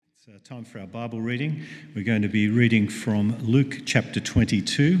It's time for our Bible reading. We're going to be reading from Luke chapter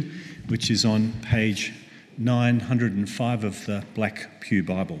 22, which is on page 905 of the Black Pew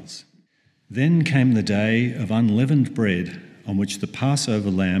Bibles. Then came the day of unleavened bread on which the Passover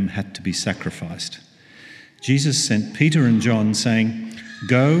lamb had to be sacrificed. Jesus sent Peter and John saying,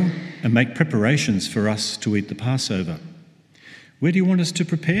 "Go and make preparations for us to eat the Passover." "Where do you want us to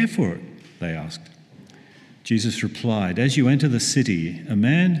prepare for it?" they asked. Jesus replied, "As you enter the city, a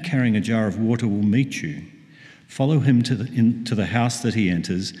man carrying a jar of water will meet you. Follow him to the house that he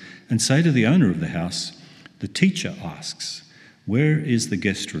enters and say to the owner of the house, 'The teacher asks, where is the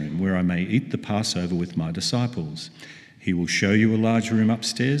guest room where I may eat the Passover with my disciples?' He will show you a large room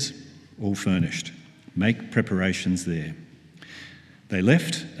upstairs, all furnished. Make preparations there." They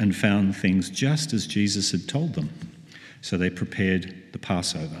left and found things just as Jesus had told them. So they prepared the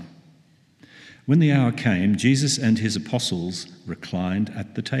Passover. When the hour came, Jesus and his apostles reclined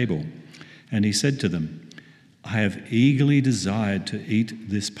at the table, and he said to them, "I have eagerly desired to eat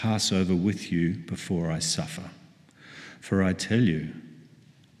this Passover with you before I suffer. For I tell you,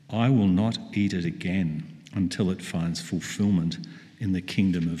 I will not eat it again until it finds fulfillment in the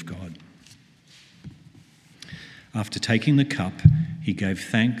kingdom of God." After taking the cup, he gave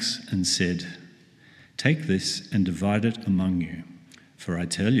thanks and said, "Take this and divide it among you. For I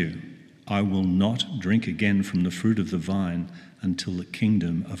tell you, I will not drink again from the fruit of the vine until the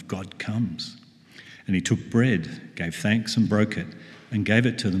kingdom of God comes." And he took bread, gave thanks and broke it, and gave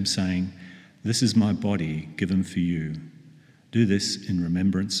it to them, saying, "This is my body given for you. Do this in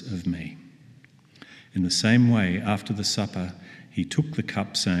remembrance of me." In the same way, after the supper, he took the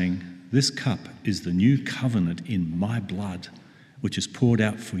cup, saying, "This cup is the new covenant in my blood, which is poured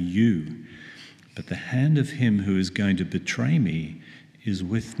out for you. But the hand of him who is going to betray me is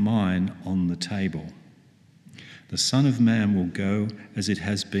with mine on the table. The Son of Man will go as it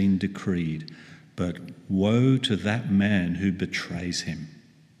has been decreed, but woe to that man who betrays him."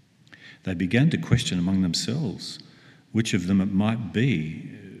 They began to question among themselves which of them it might be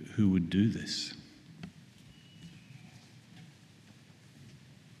who would do this.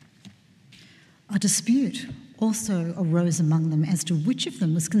 A dispute also arose among them as to which of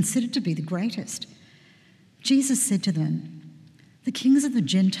them was considered to be the greatest. Jesus said to them, "The kings of the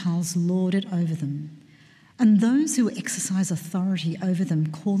Gentiles lord it over them, and those who exercise authority over them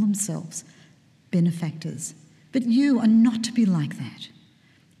call themselves benefactors. But you are not to be like that.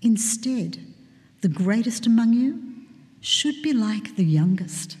 Instead, the greatest among you should be like the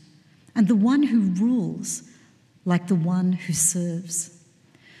youngest, and the one who rules like the one who serves.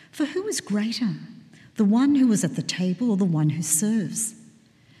 For who is greater, the one who is at the table or the one who serves?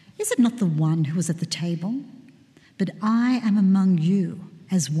 Is it not the one who is at the table? But I am among you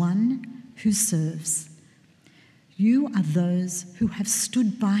as one who serves. You are those who have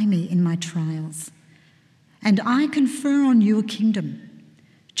stood by me in my trials, and I confer on you a kingdom,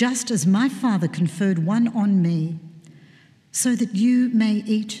 just as my Father conferred one on me, so that you may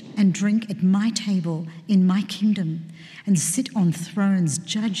eat and drink at my table in my kingdom and sit on thrones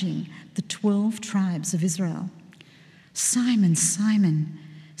judging the 12 tribes of Israel. Simon, Simon,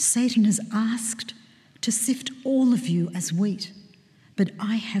 Satan has asked to sift all of you as wheat, but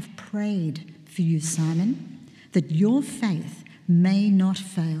I have prayed for you, Simon, that your faith may not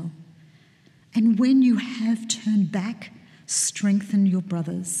fail. And when you have turned back, strengthen your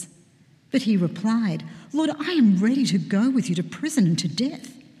brothers." But he replied, "Lord, I am ready to go with you to prison and to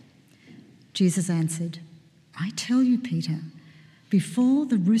death." Jesus answered, "I tell you, Peter, before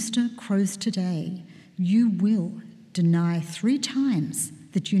the rooster crows today, you will deny 3 times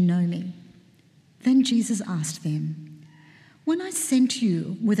that you know me." Then Jesus asked them, "When I sent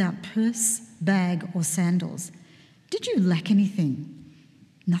you without purse, bag, or sandals, did you lack anything?"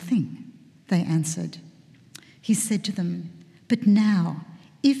 "Nothing," they answered. He said to them, "But now,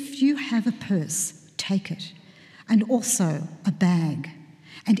 if you have a purse, take it, and also a bag.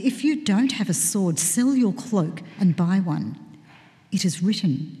 And if you don't have a sword, sell your cloak and buy one. It is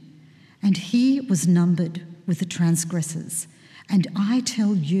written, 'And he was numbered with the transgressors.' And I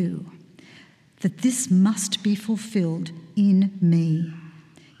tell you that this must be fulfilled in me.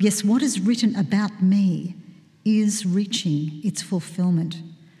 Yes, what is written about me is reaching its fulfillment."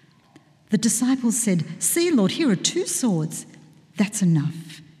 The disciples said, "See, Lord, here are 2 swords. "That's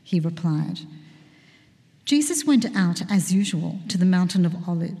enough," he replied. Jesus went out as usual to the Mount of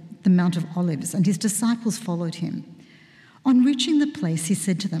Olives, and his disciples followed him. On reaching the place, he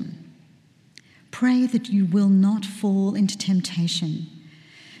said to them, "Pray that you will not fall into temptation."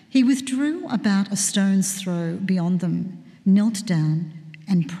 He withdrew about a stone's throw beyond them, knelt down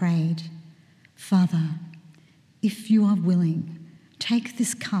and prayed, "Father, if you are willing, "Take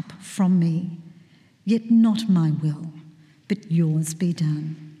this cup from me, yet not my will, but yours be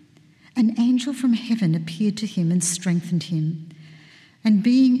done." An angel from heaven appeared to him and strengthened him. And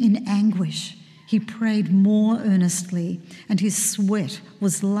being in anguish, he prayed more earnestly, and his sweat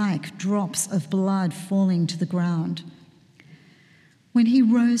was like drops of blood falling to the ground. When he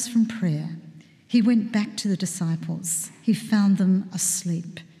rose from prayer, he went back to the disciples. He found them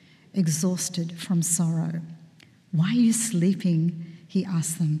asleep, exhausted from sorrow. "Why are you sleeping?" he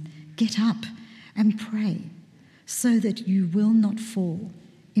asked them. "Get up and pray, so that you will not fall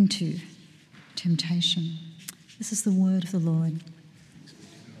into temptation." This is the word of the Lord.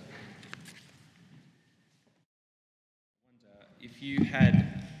 If you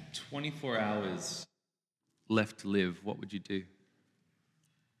had 24 hours left to live, what would you do?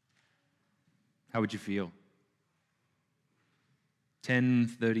 How would you feel?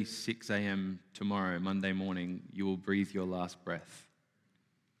 10:36 a.m. tomorrow, Monday morning, you will breathe your last breath.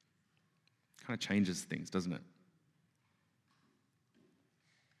 Kind of changes things, doesn't it?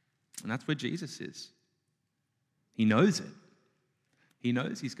 And that's where Jesus is. He knows it. He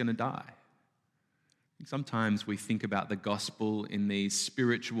knows he's going to die. Sometimes we think about the gospel in these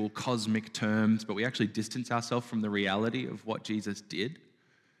spiritual, cosmic terms, but we actually distance ourselves from the reality of what Jesus did.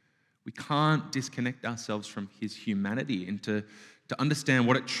 We can't disconnect ourselves from his humanity and to understand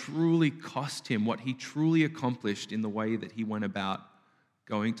what it truly cost him, what he truly accomplished in the way that he went about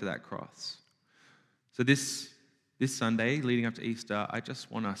going to that cross. So this Sunday, leading up to Easter, I just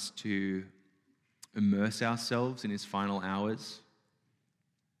want us to immerse ourselves in his final hours,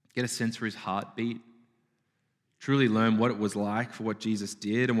 get a sense for his heartbeat, truly learn what it was like for what Jesus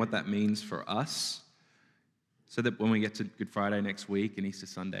did and what that means for us, so that when we get to Good Friday next week and Easter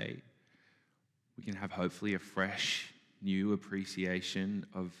Sunday, we can have hopefully a fresh, new appreciation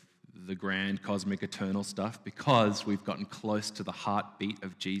of the grand, cosmic, eternal stuff because we've gotten close to the heartbeat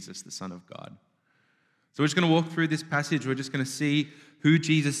of Jesus, the Son of God. So we're just going to walk through this passage. We're just going to see who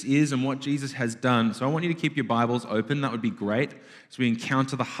Jesus is and what Jesus has done. So I want you to keep your Bibles open. That would be great as we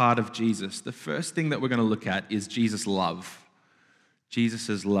encounter the heart of Jesus. The first thing that we're going to look at is Jesus' love.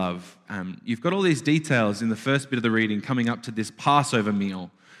 Jesus' love. You've got all these details in the first bit of the reading coming up to this Passover meal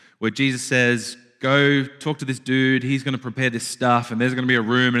where Jesus says, go talk to this dude, he's going to prepare this stuff, and there's going to be a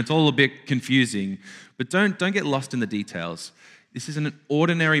room, and it's all a bit confusing. But don't get lost in the details. This is an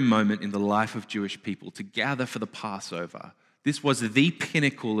ordinary moment in the life of Jewish people to gather for the Passover. This was the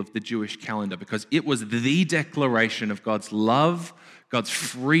pinnacle of the Jewish calendar because it was the declaration of God's love, God's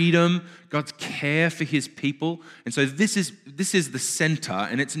freedom, God's care for his people. And so this is the center,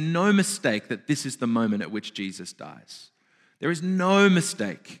 and it's no mistake that this is the moment at which Jesus dies. There is no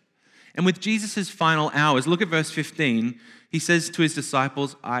mistake. And with Jesus' final hours, look at verse 15. He says to his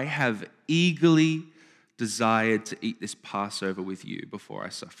disciples, "I have eagerly desired to eat this Passover with you before I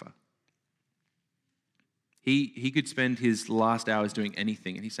suffer." He could spend his last hours doing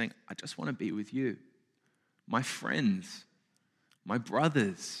anything, and he's saying, I just want to be with you, my friends, my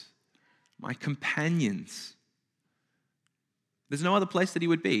brothers, my companions. There's no other place that he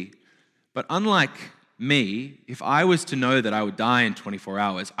would be. But unlike me, if I was to know that I would die in 24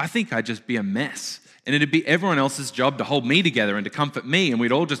 hours, I think I'd just be a mess. And it'd be everyone else's job to hold me together and to comfort me, and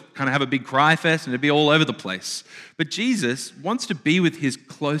we'd all just kind of have a big cry fest, and it'd be all over the place. But Jesus wants to be with his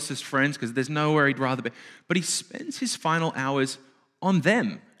closest friends because there's nowhere he'd rather be. But he spends his final hours on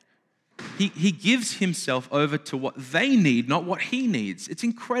them. He gives himself over to what they need, not what he needs. It's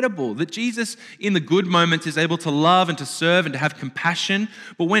incredible that Jesus, in the good moments, is able to love and to serve and to have compassion.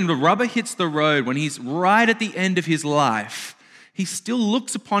 But when the rubber hits the road, when he's right at the end of his life, he still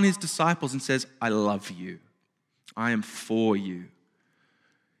looks upon his disciples and says, I love you. I am for you.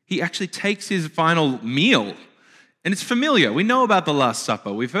 He actually takes his final meal, and it's familiar. We know about the Last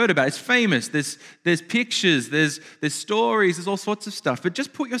Supper. We've heard about it. It's famous. There's pictures, there's stories, there's all sorts of stuff. But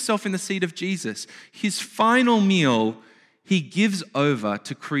just put yourself in the seat of Jesus. His final meal, he gives over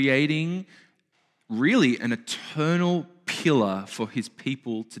to creating really an eternal pillar for his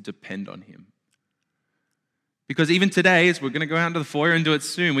people to depend on him. Because even today, as we're going to go out into the foyer and do it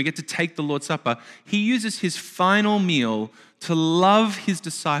soon, we get to take the Lord's Supper. He uses his final meal to love his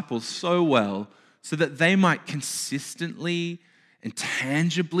disciples so well so that they might consistently and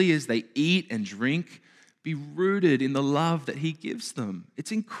tangibly, as they eat and drink, be rooted in the love that he gives them.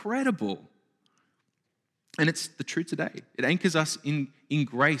 It's incredible. And it's the truth today. It anchors us in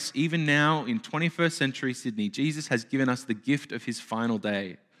grace. Even now, in 21st century Sydney, Jesus has given us the gift of his final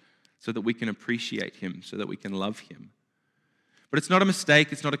day, so that we can appreciate him, so that we can love him. But it's not a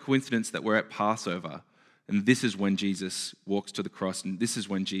mistake, it's not a coincidence that we're at Passover, and this is when Jesus walks to the cross, and this is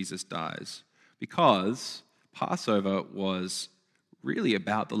when Jesus dies. Because Passover was really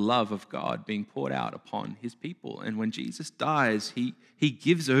about the love of God being poured out upon his people. And when Jesus dies, he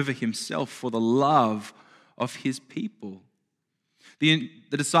gives over himself for the love of his people. The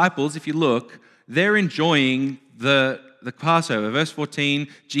disciples, if you look, they're enjoying the Passover. Verse 14,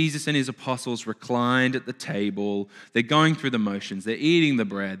 Jesus and his apostles reclined at the table. They're going through the motions. They're eating the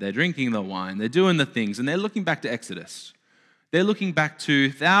bread. They're drinking the wine. They're doing the things. And they're looking back to Exodus. They're looking back to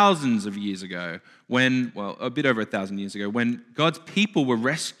thousands of years ago a bit over 1,000 years ago, when God's people were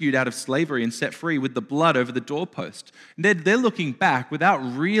rescued out of slavery and set free with the blood over the doorpost. And they're looking back without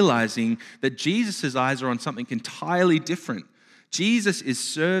realizing that Jesus' eyes are on something entirely different. Jesus is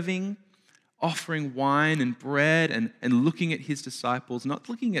serving, offering wine and bread and looking at his disciples, not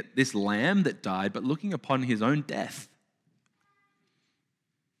looking at this lamb that died, but looking upon his own death.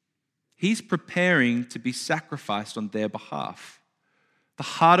 He's preparing to be sacrificed on their behalf. The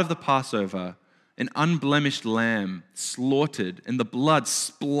heart of the Passover, an unblemished lamb slaughtered and the blood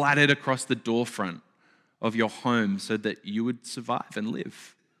splattered across the doorfront of your home so that you would survive and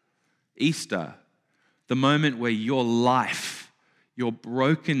live. Easter, the moment where your life, your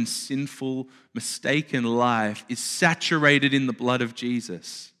broken, sinful, mistaken life is saturated in the blood of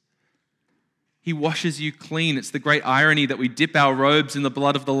Jesus. He washes you clean. It's the great irony that we dip our robes in the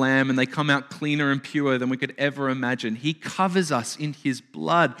blood of the Lamb and they come out cleaner and purer than we could ever imagine. He covers us in his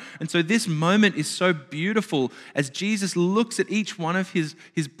blood. And so this moment is so beautiful as Jesus looks at each one of his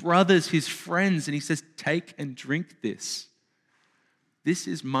brothers, his friends, and he says, "Take and drink this. This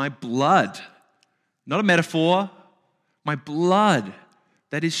is my blood." Not a metaphor, my blood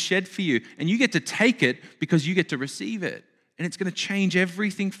that is shed for you. And you get to take it because you get to receive it. And it's going to change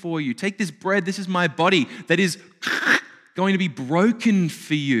everything for you. Take this bread. This is my body that is going to be broken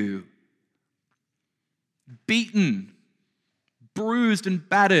for you. Beaten, bruised and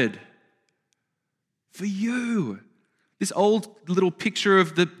battered for you. This old little picture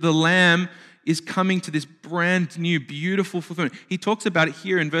of the lamb is coming to this brand new, beautiful fulfillment. He talks about it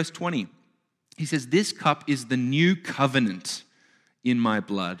here in verse 20. He says, "This cup is the new covenant in my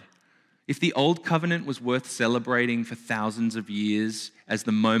blood." If the old covenant was worth celebrating for thousands of years as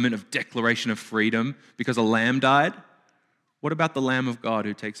the moment of declaration of freedom because a lamb died, what about the Lamb of God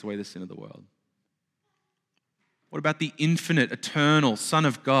who takes away the sin of the world? What about the infinite, eternal Son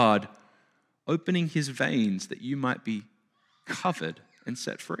of God opening his veins that you might be covered and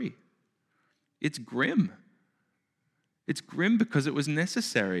set free? It's grim. It's grim because it was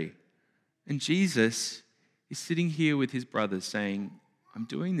necessary. And Jesus is sitting here with his brothers saying, "I'm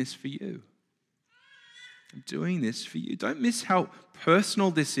doing this for you. I'm doing this for you." Don't miss how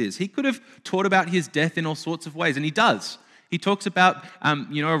personal this is. He could have taught about his death in all sorts of ways, and he does. He talks about,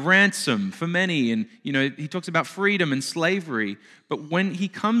 a ransom for many, and, he talks about freedom and slavery. But when he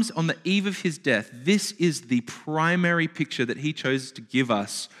comes on the eve of his death, this is the primary picture that he chose to give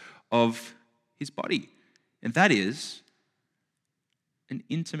us of his body. And that is an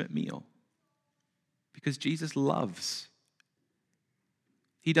intimate meal. Because Jesus loves.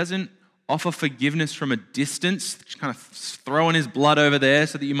 He doesn't offer forgiveness from a distance, kind of throwing his blood over there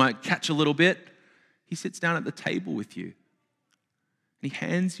so that you might catch a little bit. He sits down at the table with you. And he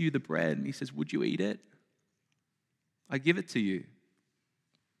hands you the bread and he says, "Would you eat it? I give it to you.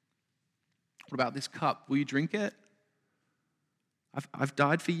 What about this cup? Will you drink it? I've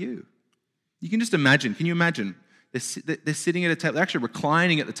died for you." You can just imagine. Can you imagine? They're sitting at a table. They're actually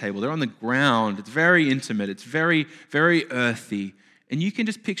reclining at the table. They're on the ground. It's very intimate. It's very, very earthy. And you can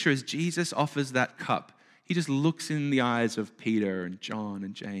just picture as Jesus offers that cup, he just looks in the eyes of Peter and John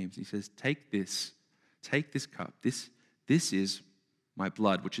and James. He says, take this cup. This is my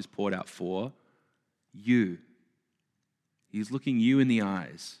blood, which is poured out for you. He's looking you in the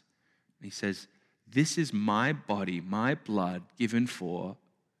eyes. And he says, this is my body, my blood given for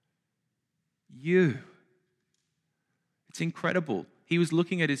you. It's incredible. He was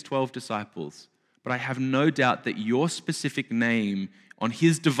looking at his 12 disciples, but I have no doubt that your specific name on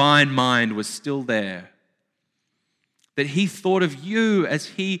his divine mind was still there. That he thought of you as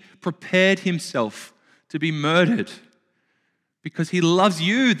he prepared himself to be murdered because he loves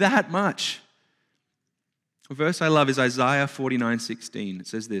you that much. A verse I love is Isaiah 49:16. It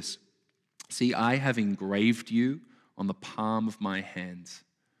says this, "See, I have engraved you on the palm of my hands."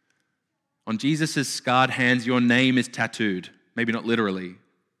 On Jesus' scarred hands, your name is tattooed. Maybe not literally,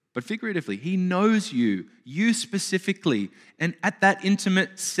 but figuratively. He knows you specifically. And at that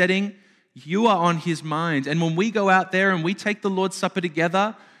intimate setting, you are on his mind. And when we go out there and we take the Lord's Supper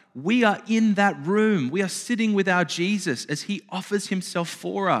together, we are in that room. We are sitting with our Jesus as he offers himself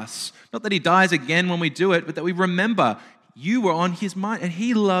for us. Not that he dies again when we do it, but that we remember you were on his mind and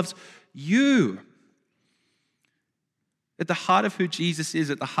he loves you. At the heart of who Jesus is,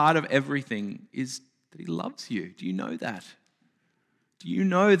 at the heart of everything, is that he loves you. Do you know that? Do you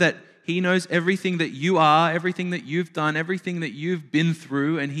know that he knows everything that you are, everything that you've done, everything that you've been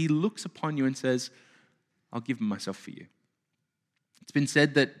through, and he looks upon you and says, I'll give myself for you. It's been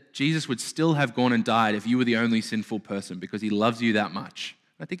said that Jesus would still have gone and died if you were the only sinful person because he loves you that much.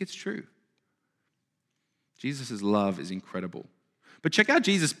 I think it's true. Jesus' love is incredible. But check out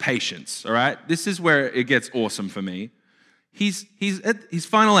Jesus' patience, all right? This is where it gets awesome for me. He's at his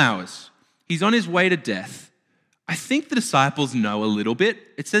final hours. He's on his way to death. I think the disciples know a little bit.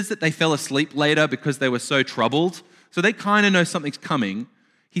 It says that they fell asleep later because they were so troubled. So they kind of know something's coming.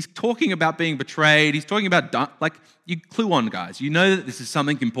 He's talking about being betrayed. He's talking about, you clue on, guys. You know that this is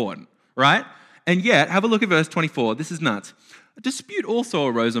something important, right? And yet, have a look at verse 24. This is nuts. A dispute also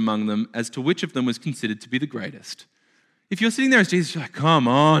arose among them as to which of them was considered to be the greatest. If you're sitting there as Jesus, you're like, come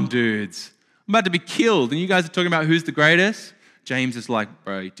on, dudes. I'm about to be killed, and you guys are talking about who's the greatest? James is like,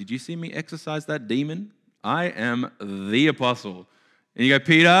 bro, did you see me exorcise that demon? I am the apostle. And you go,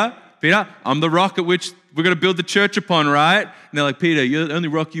 Peter, I'm the rock at which we're going to build the church upon, right? And they're like, Peter, the only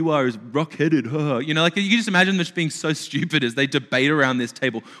rock you are is rock-headed. You know, like you can just imagine them just being so stupid as they debate around this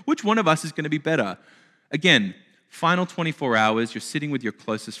table. Which one of us is going to be better? Again, final 24 hours, you're sitting with your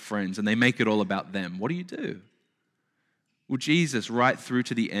closest friends, and they make it all about them. What do? Well, Jesus, right through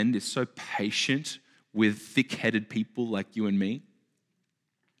to the end, is so patient with thick-headed people like you and me.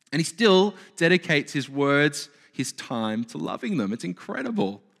 And he still dedicates his words, his time to loving them. It's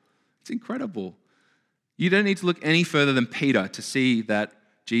incredible. It's incredible. You don't need to look any further than Peter to see that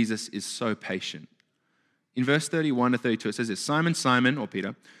Jesus is so patient. In verse 31 to 32, it says this, Simon, Simon, or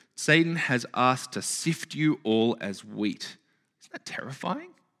Peter, Satan has asked to sift you all as wheat. Isn't that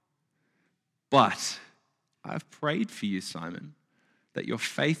terrifying? But I've prayed for you, Simon, that your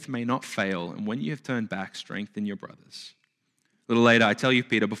faith may not fail, and when you have turned back, strengthen your brothers. A little later, I tell you,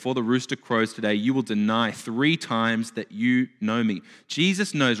 Peter, before the rooster crows today, you will deny 3 times that you know me.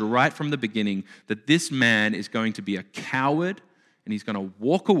 Jesus knows right from the beginning that this man is going to be a coward, and he's going to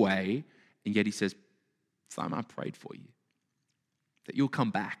walk away, and yet he says, Simon, I prayed for you, that you'll come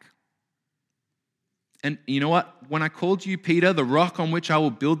back. And you know what? When I called you, Peter, the rock on which I will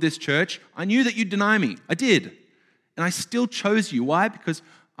build this church, I knew that you'd deny me. I did. And I still chose you. Why? Because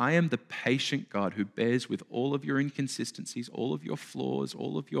I am the patient God who bears with all of your inconsistencies, all of your flaws,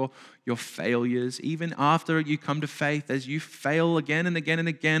 all of your failures. Even after you come to faith, as you fail again and again and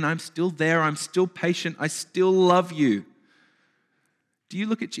again, I'm still there. I'm still patient. I still love you. Do you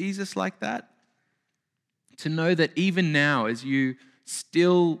look at Jesus like that? To know that even now, as you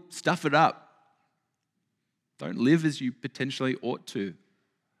still stuff it up, don't live as you potentially ought to,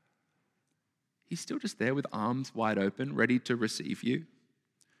 he's still just there with arms wide open, ready to receive you.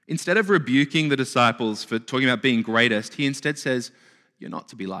 Instead of rebuking the disciples for talking about being greatest, he instead says, you're not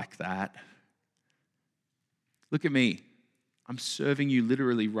to be like that. Look at me. I'm serving you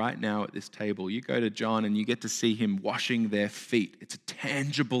literally right now at this table. You go to John and you get to see him washing their feet. It's a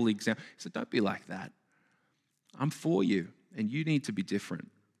tangible example. He said, don't be like that. I'm for you, and you need to be different.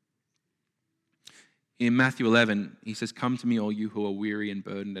 In Matthew 11, he says, come to me, all you who are weary and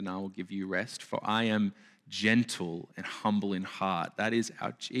burdened, and I will give you rest, for I am gentle and humble in heart. That is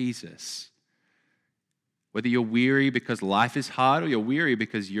our Jesus. Whether you're weary because life is hard or you're weary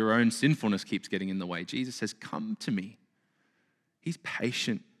because your own sinfulness keeps getting in the way, Jesus says, come to me. He's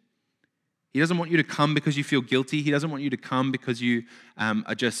patient. He doesn't want you to come because you feel guilty. He doesn't want you to come because you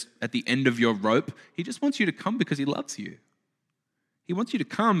are just at the end of your rope. He just wants you to come because he loves you. He wants you to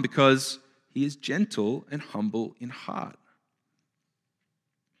come because he is gentle and humble in heart.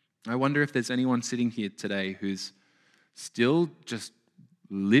 I wonder if there's anyone sitting here today who's still just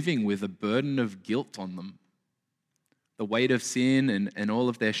living with a burden of guilt on them. The weight of sin and all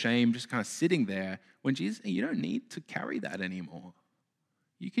of their shame just kind of sitting there when Jesus, you don't need to carry that anymore.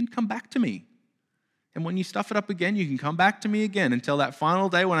 You can come back to me. And when you stuff it up again, you can come back to me again until that final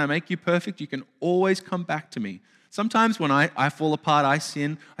day when I make you perfect. You can always come back to me. Sometimes when I fall apart, I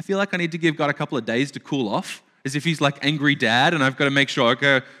sin, I feel like I need to give God a couple of days to cool off, as if he's like angry dad, and I've got to make sure,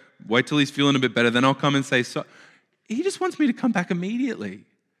 okay, wait till he's feeling a bit better, then I'll come and say, so. He just wants me to come back immediately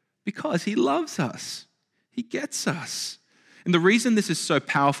because he loves us. He gets us. And the reason this is so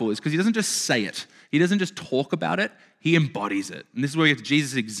powerful is because he doesn't just say it. He doesn't just talk about it. He embodies it. And this is where we get to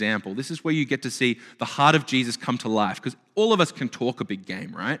Jesus' example. This is where you get to see the heart of Jesus come to life, because all of us can talk a big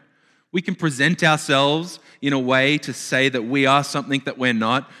game, right? We can present ourselves in a way to say that we are something that we're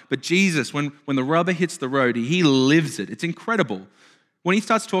not. But Jesus, when the rubber hits the road, he lives it. It's incredible. When he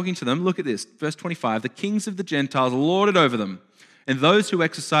starts talking to them, look at this, verse 25, the kings of the Gentiles lord it over them, And those who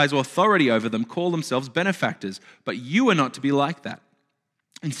exercise authority over them call themselves benefactors. But you are not to be like that.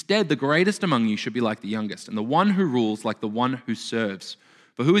 Instead, the greatest among you should be like the youngest, and the one who rules like the one who serves.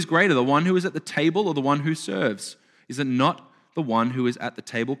 For who is greater, the one who is at the table or the one who serves? Is it not the one who is at the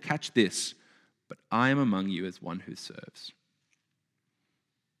table? Catch this, but I am among you as one who serves.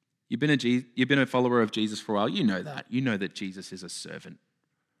 You've been a follower of Jesus for a while. You know that. You know that Jesus is a servant.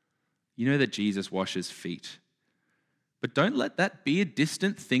 You know that Jesus washes feet. But don't let that be a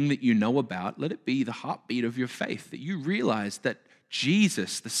distant thing that you know about. Let it be the heartbeat of your faith, that you realize that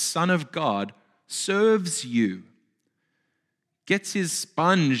Jesus, the Son of God, serves you, gets his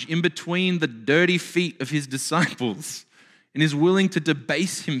sponge in between the dirty feet of his disciples, and is willing to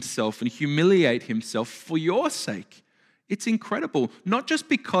debase himself and humiliate himself for your sake. It's incredible, not just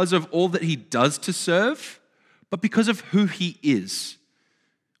because of all that he does to serve, but because of who he is.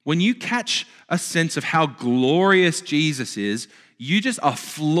 When you catch a sense of how glorious Jesus is, you just are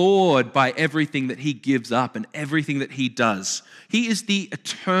floored by everything that he gives up and everything that he does. He is the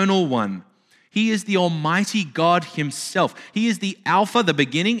eternal one. He is the Almighty God himself. He is the Alpha, the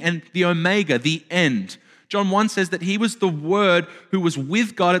beginning, and the Omega, the end. John 1 says that he was the Word who was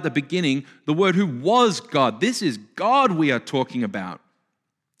with God at the beginning, the Word who was God. This is God we are talking about.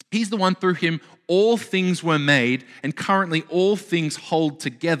 He's the one through him all things were made, and currently all things hold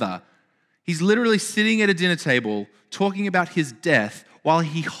together. He's literally sitting at a dinner table talking about his death while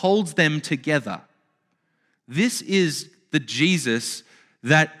he holds them together. This is the Jesus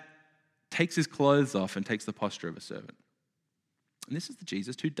that takes his clothes off and takes the posture of a servant. And this is the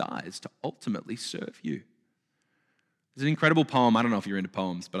Jesus who dies to ultimately serve you. There's an incredible poem. I don't know if you're into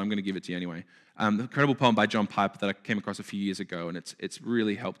poems, but I'm going to give it to you anyway. An incredible poem by John Piper that I came across a few years ago, and it's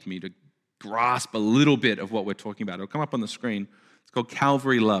really helped me to grasp a little bit of what we're talking about. It'll come up on the screen. It's called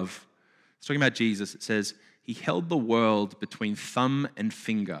Calvary Love. It's talking about Jesus. It says, he held the world between thumb and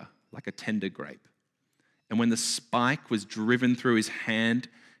finger like a tender grape. And when the spike was driven through his hand,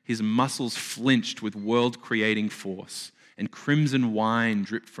 his muscles flinched with world-creating force, and crimson wine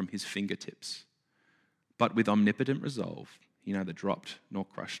dripped from his fingertips. But with omnipotent resolve, he neither dropped nor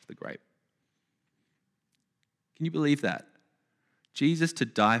crushed the grape. Can you believe that? Jesus, to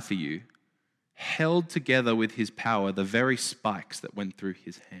die for you, held together with his power the very spikes that went through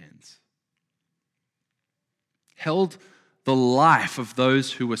his hands. Held the life of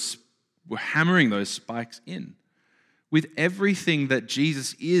those who were hammering those spikes in. With everything that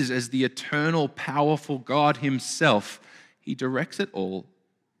Jesus is as the eternal, powerful God himself, he directs it all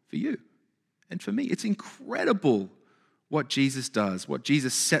for you and for me. It's incredible what Jesus does, what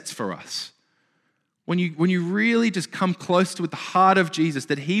Jesus sets for us. When you really just come close to the heart of Jesus,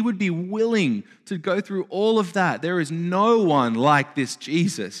 that he would be willing to go through all of that. There is no one like this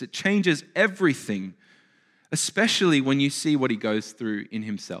Jesus. It changes everything, especially when you see what he goes through in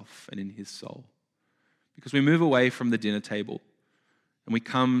himself and in his soul. Because we move away from the dinner table and we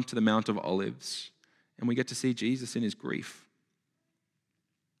come to the Mount of Olives and we get to see Jesus in his grief.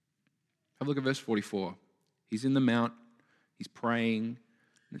 Have a look at verse 44. He's in the mount, he's praying,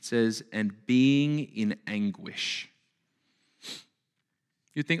 and it says, and being in anguish.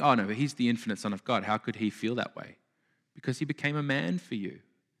 You'd think, oh no, but he's the infinite Son of God. How could he feel that way? Because he became a man for you.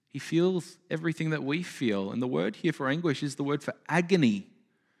 He feels everything that we feel. And the word here for anguish is the word for agony.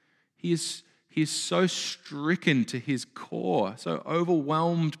 He is so stricken to his core, so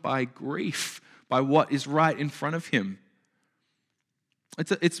overwhelmed by grief, by what is right in front of him.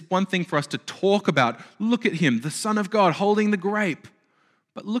 It's one thing for us to talk about, look at him, the Son of God holding the grape.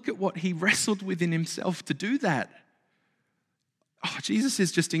 But look at what he wrestled within himself to do that. Oh, Jesus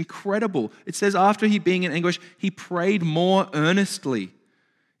is just incredible. It says after he being in anguish, he prayed more earnestly.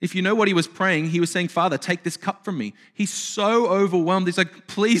 If you know what he was praying, he was saying, Father, take this cup from me. He's so overwhelmed. He's like,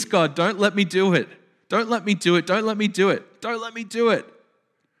 please, God, don't let me do it. Don't let me do it. Don't let me do it. Don't let me do it.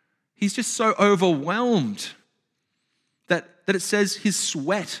 He's just so overwhelmed that it says his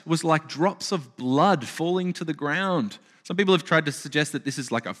sweat was like drops of blood falling to the ground. Some people have tried to suggest that this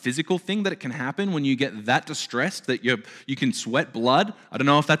is like a physical thing, that it can happen when you get that distressed, that you can sweat blood. I don't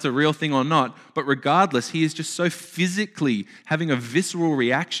know if that's a real thing or not, but regardless, he is just so physically having a visceral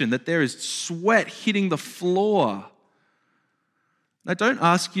reaction that there is sweat hitting the floor. I don't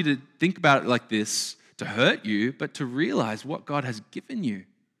ask you to think about it like this to hurt you, but to realize what God has given you.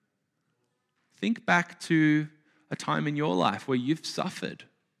 Think back to a time in your life where you've suffered,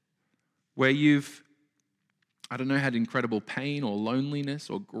 where you've had incredible pain or loneliness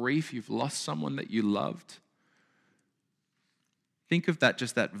or grief. You've lost someone that you loved. Think of that,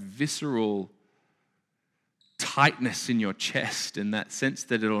 just that visceral tightness in your chest and that sense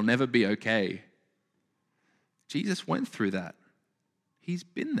that it'll never be okay. Jesus went through that. He's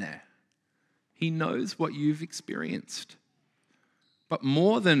been there. He knows what you've experienced. But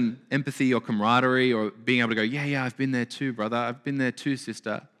more than empathy or camaraderie or being able to go, yeah, I've been there too, brother. I've been there too,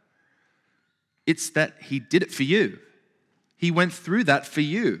 sister. It's that he did it for you. He went through that for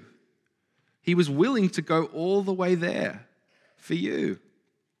you. He was willing to go all the way there for you.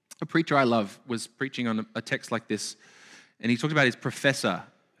 A preacher I love was preaching on a text like this, and he talked about his professor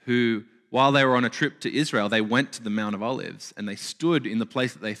who, while they were on a trip to Israel, they went to the Mount of Olives and they stood in the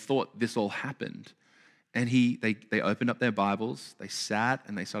place that they thought this all happened. And they opened up their Bibles, they sat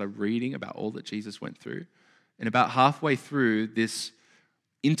and they started reading about all that Jesus went through. And about halfway through, this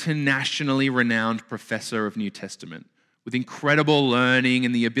internationally renowned professor of New Testament, with incredible learning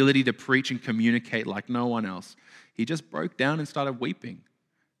and the ability to preach and communicate like no one else, he just broke down and started weeping.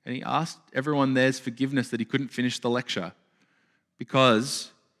 And he asked everyone there's forgiveness that he couldn't finish the lecture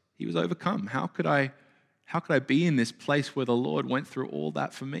because he was overcome. How could I be in this place where the Lord went through all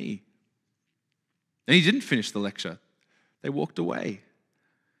that for me? And he didn't finish the lecture. They walked away.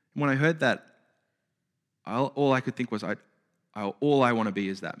 And when I heard that, all I could think was, all I want to be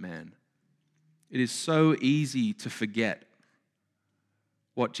is that man. It is so easy to forget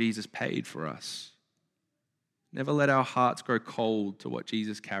what Jesus paid for us. Never let our hearts grow cold to what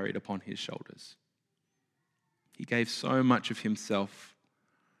Jesus carried upon his shoulders. He gave so much of himself.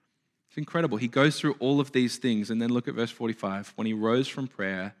 It's incredible. He goes through all of these things, and then look at verse 45. When he rose from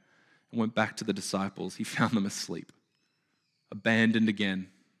prayer and went back to the disciples, he found them asleep, abandoned again,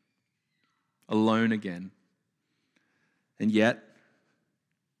 alone again. And yet,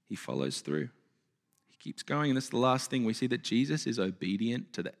 he follows through. He keeps going, and this is the last thing. We see that Jesus is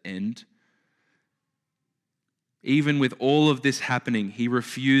obedient to the end. Even with all of this happening, he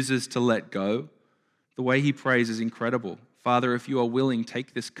refuses to let go. The way he prays is incredible. Father, if you are willing,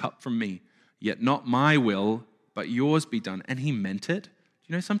 take this cup from me, yet not my will, but yours be done. And he meant it.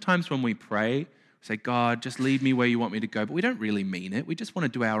 You know, sometimes when we pray, we say, God, just lead me where you want me to go, but we don't really mean it. We just want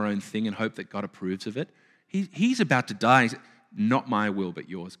to do our own thing and hope that God approves of it. He's about to die. He said, not my will, but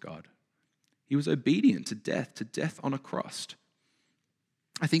yours, God. He was obedient to death on a cross.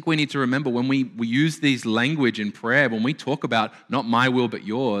 I think we need to remember when we use these language in prayer, when we talk about not my will, but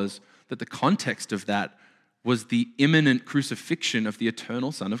yours, that the context of that was the imminent crucifixion of the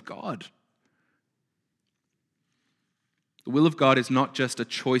eternal Son of God. The will of God is not just a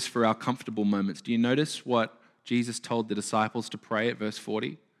choice for our comfortable moments. Do you notice what Jesus told the disciples to pray at verse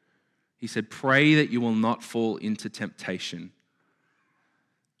 40? He said, pray that you will not fall into temptation.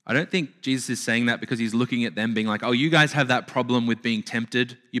 I don't think Jesus is saying that because he's looking at them being like, oh, you guys have that problem with being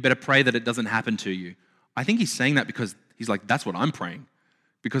tempted. You better pray that it doesn't happen to you. I think he's saying that because he's like, that's what I'm praying.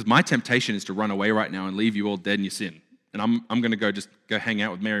 Because my temptation is to run away right now and leave you all dead in your sin. And I'm going to go hang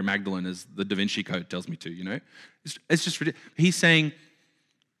out with Mary Magdalene as the Da Vinci Code tells me to, you know? It's just ridiculous. He's saying,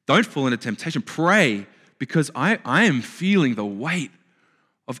 don't fall into temptation. Pray, because I am feeling the weight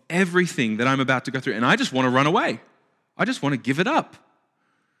of everything that I'm about to go through. And I just want to run away. I just want to give it up.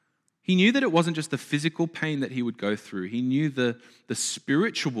 He knew that it wasn't just the physical pain that he would go through. He knew the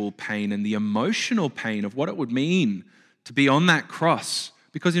spiritual pain and the emotional pain of what it would mean to be on that cross.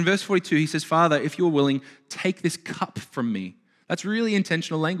 Because in verse 42, he says, Father, if you're willing, take this cup from me. That's really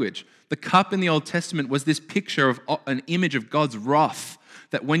intentional language. The cup in the Old Testament was this picture of an image of God's wrath,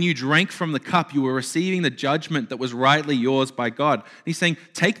 that when you drank from the cup, you were receiving the judgment that was rightly yours by God. And he's saying,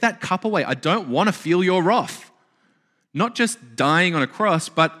 take that cup away. I don't want to feel your wrath. Not just dying on a cross,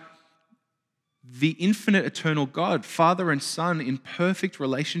 but the infinite eternal God, Father and Son in perfect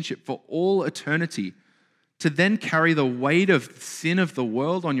relationship for all eternity, to then carry the weight of sin of the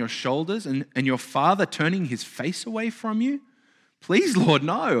world on your shoulders and your Father turning his face away from you? Please, Lord,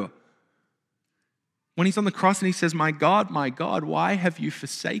 no. When he's on the cross and he says, my God, why have you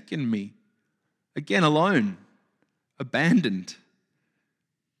forsaken me? Again, alone, abandoned.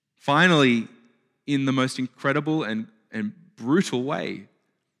 Finally, in the most incredible and brutal way,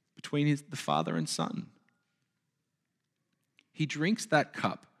 between the Father and Son. He drinks that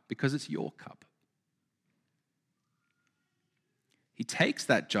cup because it's your cup. He takes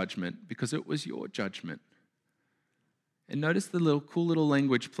that judgment because it was your judgment. And notice the cool little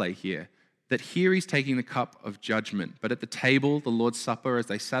language play here, that here he's taking the cup of judgment, but at the table, the Lord's Supper, as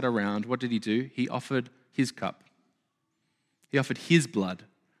they sat around, what did he do? He offered his cup. He offered his blood.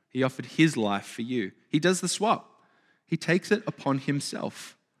 He offered his life for you. He does the swap. He takes it upon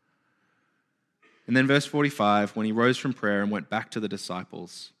himself. And then verse 45, when he rose from prayer and went back to the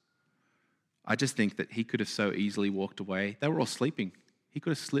disciples, I just think that he could have so easily walked away. They were all sleeping. He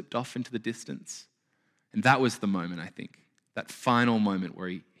could have slipped off into the distance. And that was the moment, I think, that final moment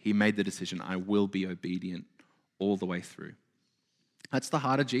where he made the decision, I will be obedient all the way through. That's the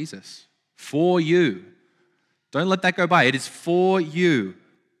heart of Jesus. For you. Don't let that go by. It is for you.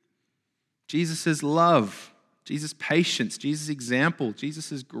 Jesus' love, Jesus' patience, Jesus' example,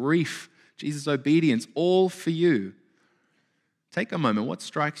 Jesus' grief, Jesus' obedience, all for you. Take a moment. What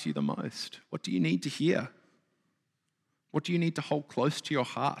strikes you the most? What do you need to hear? What do you need to hold close to your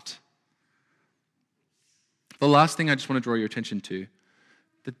heart? The last thing I just want to draw your attention to,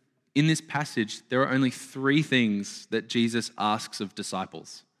 that in this passage, there are only 3 things that Jesus asks of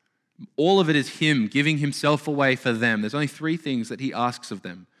disciples. All of it is him giving himself away for them. There's only 3 things that he asks of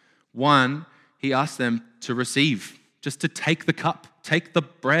them. 1, he asks them to receive, just to take the cup, take the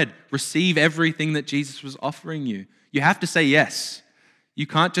bread, receive everything that Jesus was offering you. You have to say yes. You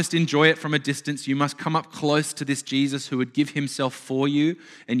can't just enjoy it from a distance. You must come up close to this Jesus who would give himself for you,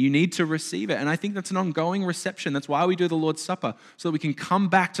 and you need to receive it. And I think that's an ongoing reception. That's why we do the Lord's Supper, so that we can come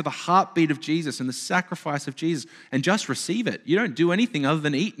back to the heartbeat of Jesus and the sacrifice of Jesus and just receive it. You don't do anything other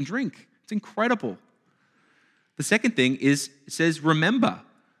than eat and drink. It's incredible. The second thing is, it says, remember.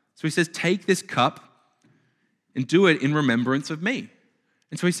 So he says, take this cup and do it in remembrance of me.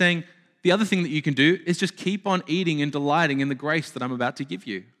 And so he's saying, the other thing that you can do is just keep on eating and delighting in the grace that I'm about to give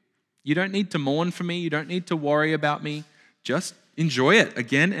you. You don't need to mourn for me. You don't need to worry about me. Just enjoy it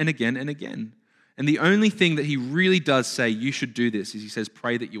again and again and again. And the only thing that he really does say you should do this is he says,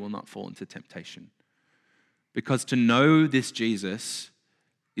 pray that you will not fall into temptation. Because to know this Jesus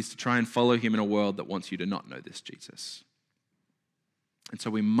is to try and follow him in a world that wants you to not know this Jesus. And so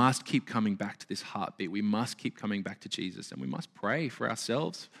we must keep coming back to this heartbeat. We must keep coming back to Jesus. And we must pray for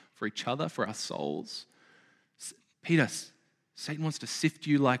ourselves, for each other, for our souls. Peter, Satan wants to sift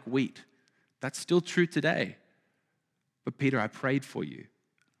you like wheat. That's still true today. But Peter, I prayed for you.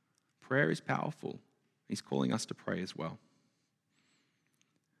 Prayer is powerful. He's calling us to pray as well.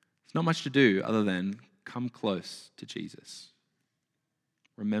 There's not much to do other than come close to Jesus.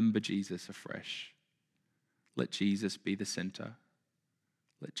 Remember Jesus afresh. Let Jesus be the center.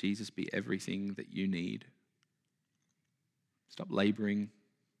 Let Jesus be everything that you need. Stop laboring.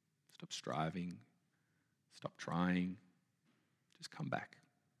 Stop striving. Stop trying. Just come back.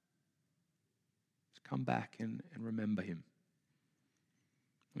 Just come back and remember him.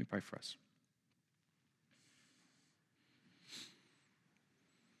 Let me pray for us.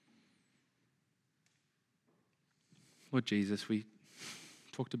 Lord Jesus, we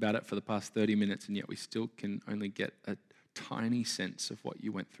talked about it for the past 30 minutes, and yet we still can only get a tiny sense of what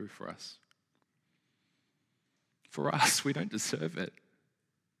you went through for us. For us, we don't deserve it.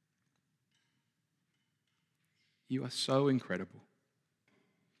 You are so incredible.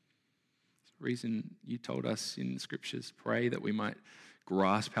 It's the reason you told us in the scriptures, pray that we might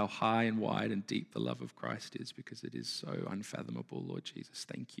grasp how high and wide and deep the love of Christ is, because it is so unfathomable, Lord Jesus.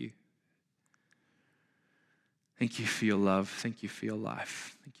 Thank you. Thank you for your love. Thank you for your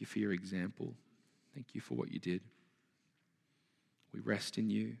life. Thank you for your example. Thank you for what you did. We rest in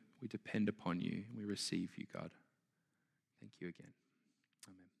you. We depend upon you. We receive you, God. Thank you again.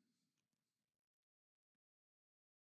 Amen.